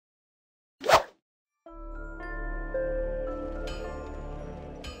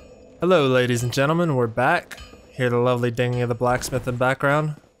Hello ladies and gentlemen, we're back. Hear the lovely dinging of the blacksmith in the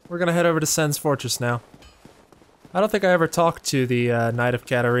background. We're gonna head over to Sen's fortress now. I don't think I ever talked to the Knight of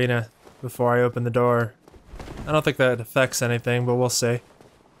Catarina before I opened the door. I don't think that affects anything, but we'll see.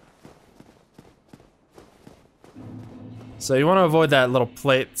 So you want to avoid that little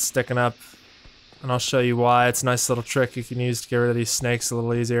plate sticking up, and I'll show you why. It's a nice little trick you can use to get rid of these snakes a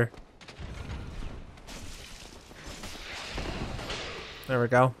little easier. There we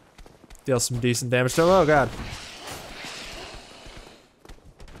go. Deal some decent damage to him. Oh god.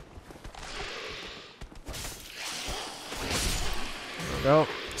 There we go.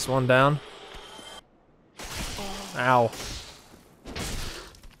 Just one down. Ow.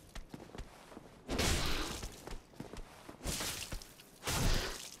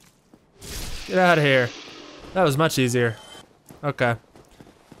 Get out of here. That was much easier. Okay.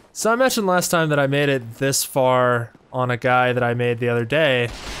 So I mentioned last time that I made it this far on a guy that I made the other day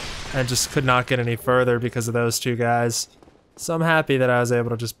and just could not get any further because of those two guys. So I'm happy that I was able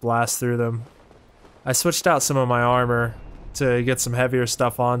to just blast through them. I switched out some of my armor to get some heavier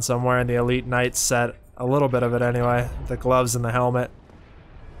stuff on, so I'm wearing the Elite Knight set, a little bit of it anyway, the gloves and the helmet.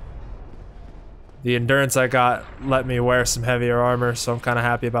 The endurance I got let me wear some heavier armor, so I'm kind of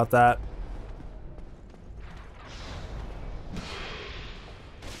happy about that.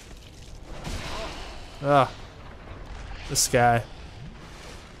 Ugh. This guy.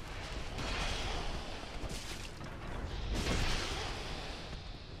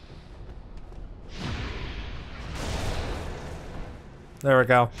 There we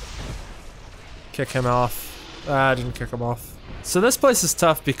go. Kick him off. I didn't kick him off. So this place is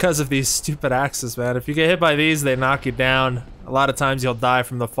tough because of these stupid axes, man. If you get hit by these, they knock you down. A lot of times you'll die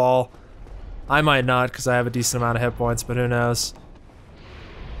from the fall. I might not because I have a decent amount of hit points, but who knows.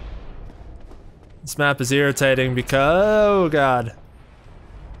 This map is irritating because... oh god.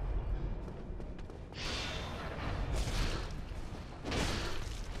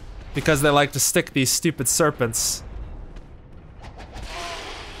 Because they like to stick these stupid serpents.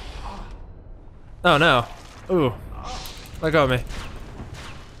 Oh no. Ooh. Let go of me.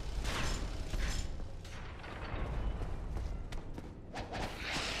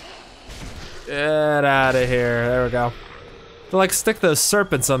 Get out of here. There we go. They like stick those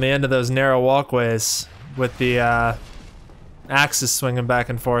serpents on the end of those narrow walkways with the axes swinging back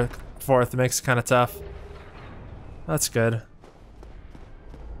and forth. It makes it kind of tough. That's good.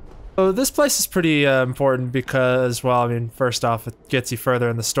 So this place is pretty important because, well, I mean, first off, it gets you further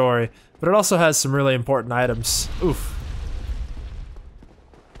in the story, but it also has some really important items. Oof.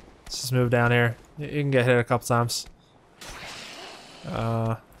 Let's just move down here. You can get hit a couple times.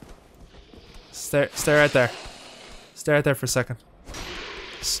 Stay right there. Stay right there for a second.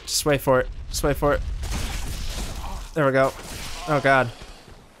 Just wait for it. Just wait for it. There we go. Oh god.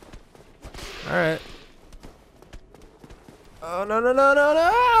 Alright. Oh no no no no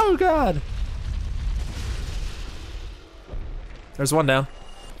no! Oh god! There's one down.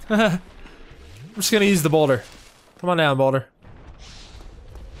 I'm just gonna use the boulder. Come on down, boulder.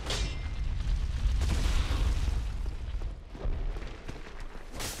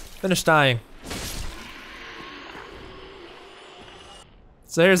 Finish dying.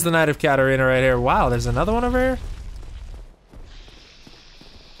 So here's the Knight of Catarina right here. Wow, there's another one over here?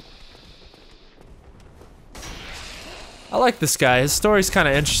 I like this guy. His story's kind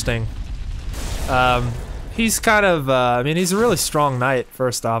of interesting. He's kind of, I mean, he's a really strong knight,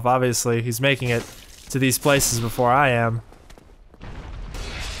 first off. Obviously, he's making it to these places before I am.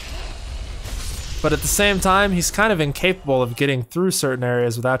 But at the same time, he's kind of incapable of getting through certain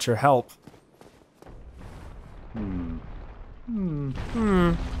areas without your help.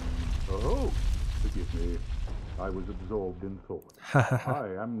 Oh, forgive me. I was absorbed in thought. I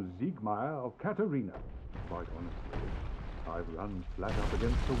am Siegmeyer of Catarina. Quite honestly, I've run flat up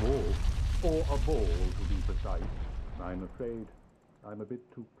against a wall, or a ball to be precise. I'm afraid I'm a bit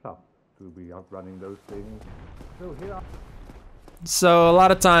too plump to be outrunning those things. So here I... So a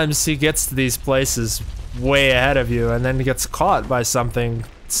lot of times he gets to these places way ahead of you and then he gets caught by something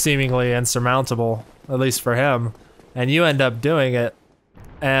seemingly insurmountable, at least for him, and you end up doing it.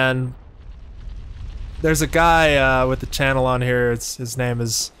 And there's a guy with the channel on here, his name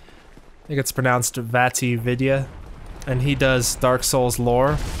is, I think it's pronounced VaatiVidya, and he does Dark Souls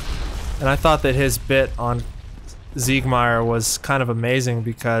lore. And I thought that his bit on Siegmeyer was kind of amazing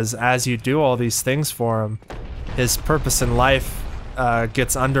because as you do all these things for him, his purpose in life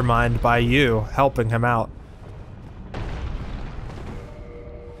gets undermined by you helping him out.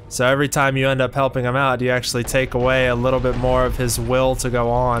 So every time you end up helping him out, you actually take away a little bit more of his will to go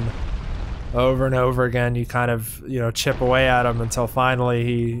on. over and over again, you kind of, you know, chip away at him until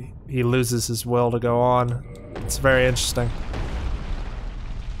finally he loses his will to go on. It's very interesting.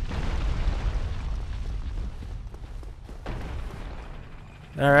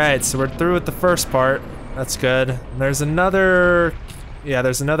 Alright, so we're through with the first part. That's good. And there's another... yeah,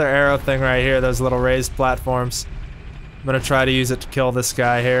 there's another arrow thing right here, those little raised platforms. I'm gonna try to use it to kill this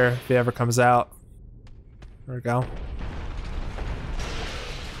guy here, if he ever comes out. There we go.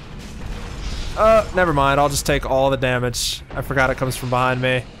 Never mind, I'll just take all the damage. I forgot it comes from behind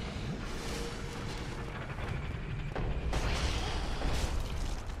me.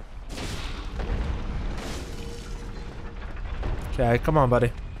 Okay, come on,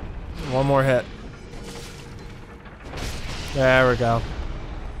 buddy. One more hit. There we go.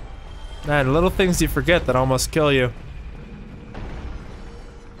 Man, little things you forget that almost kill you.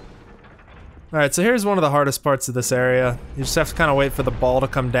 Alright, so here's one of the hardest parts of this area. You just have to kind of wait for the ball to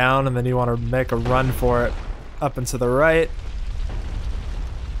come down, and then you want to make a run for it up and to the right.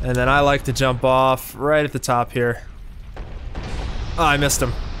 And then I like to jump off right at the top here. Oh, I missed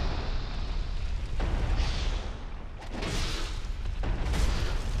him.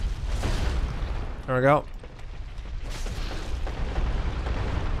 There we go.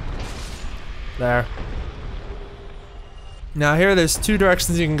 There. Now here, there's two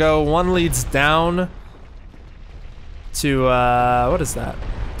directions you can go. One leads down to, what is that?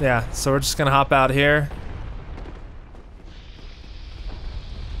 Yeah, so we're just gonna hop out here.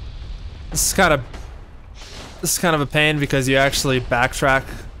 This is kind of a pain because you actually backtrack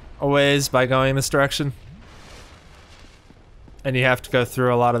a ways by going this direction. And you have to go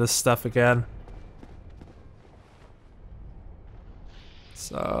through a lot of this stuff again.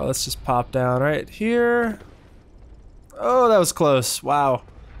 So let's just pop down right here. Oh, that was close. Wow.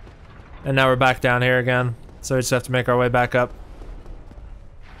 And now we're back down here again. So we just have to make our way back up.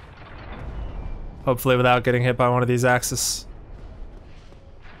 Hopefully without getting hit by one of these axes.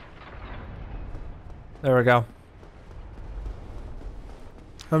 There we go.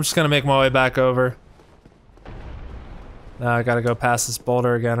 I'm just gonna make my way back over. Now I gotta go past this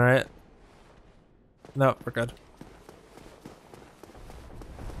boulder again, right? No, we're good.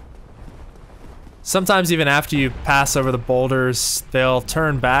 Sometimes even after you pass over the boulders, they'll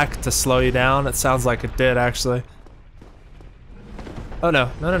turn back to slow you down. It sounds like it did, actually. Oh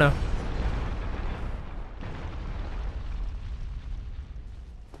no, no, no, no.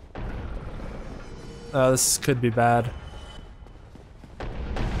 Oh, this could be bad.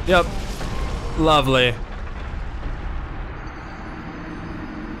 Yep. Lovely.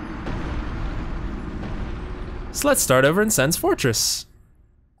 So let's start over in Sen's Fortress.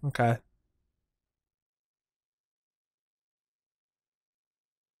 Okay.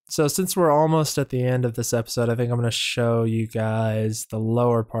 So since we're almost at the end of this episode, I think I'm going to show you guys the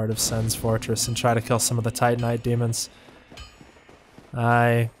lower part of Sen's Fortress and try to kill some of the Titanite demons.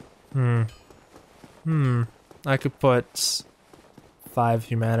 I could put 5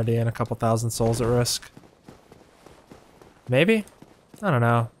 humanity and a couple thousand souls at risk. Maybe? I don't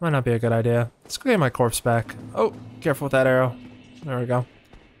know. Might not be a good idea. Let's go get my corpse back. Oh, careful with that arrow. There we go.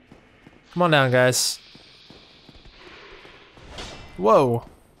 Come on down, guys. Whoa.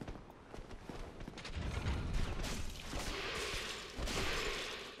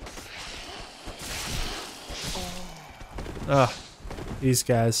 Ugh, these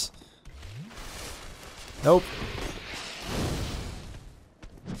guys. Nope.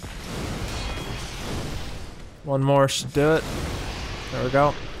 One more should do it. There we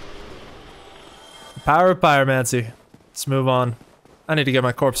go. The power of pyromancy. Let's move on. I need to get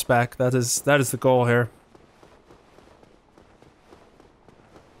my corpse back. That is the goal here.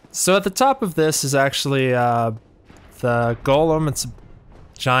 So at the top of this is actually the golem. It's a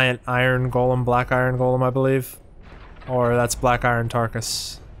giant iron golem, black iron golem, I believe. Or that's Black Iron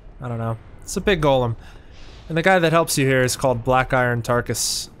Tarkus. I don't know. It's a big golem. And the guy that helps you here is called Black Iron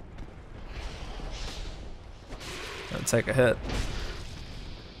Tarkus. Gonna take a hit.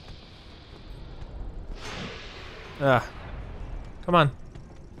 Ah. Come on.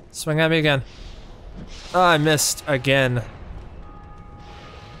 Swing at me again. Oh, I missed again.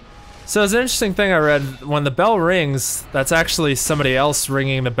 So it's an interesting thing I read. When the bell rings, that's actually somebody else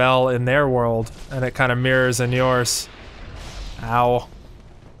ringing the bell in their world. And it kind of mirrors in yours. Ow.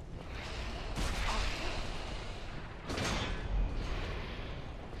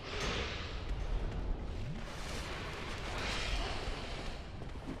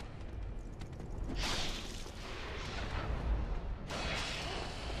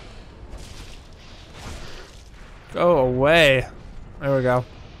 Go away. There we go.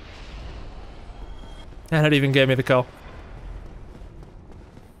 And it even gave me the kill.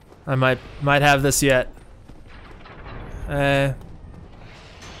 I might have this yet.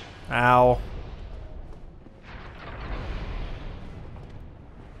 Ow.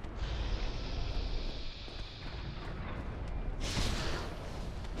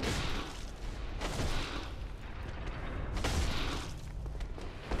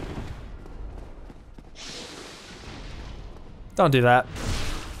 Don't do that.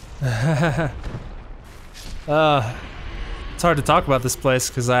 It's hard to talk about this place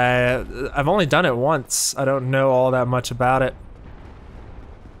because I've only done it once. I don't know all that much about it.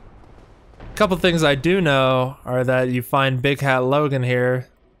 A couple things I do know are that you find Big Hat Logan here,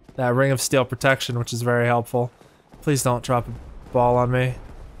 that Ring of Steel protection, which is very helpful. Please don't drop a ball on me.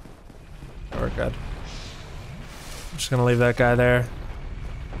 We're good. I'm just gonna leave that guy there.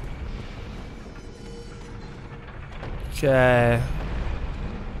 Okay.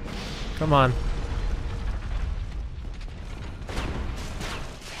 Come on.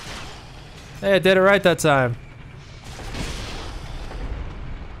 Hey, I did it right that time.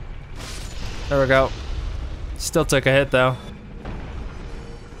 There we go. Still took a hit though.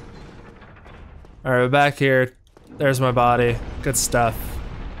 Alright, we're back here. There's my body. Good stuff.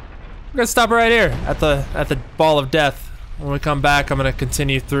 We're gonna stop right here at the ball of death. When we come back, I'm gonna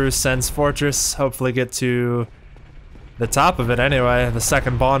continue through Sen's Fortress. Hopefully get to the top of it anyway, the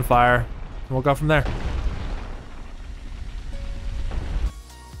second bonfire. And we'll go from there.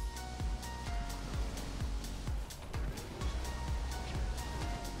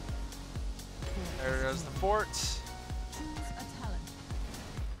 There goes the fort.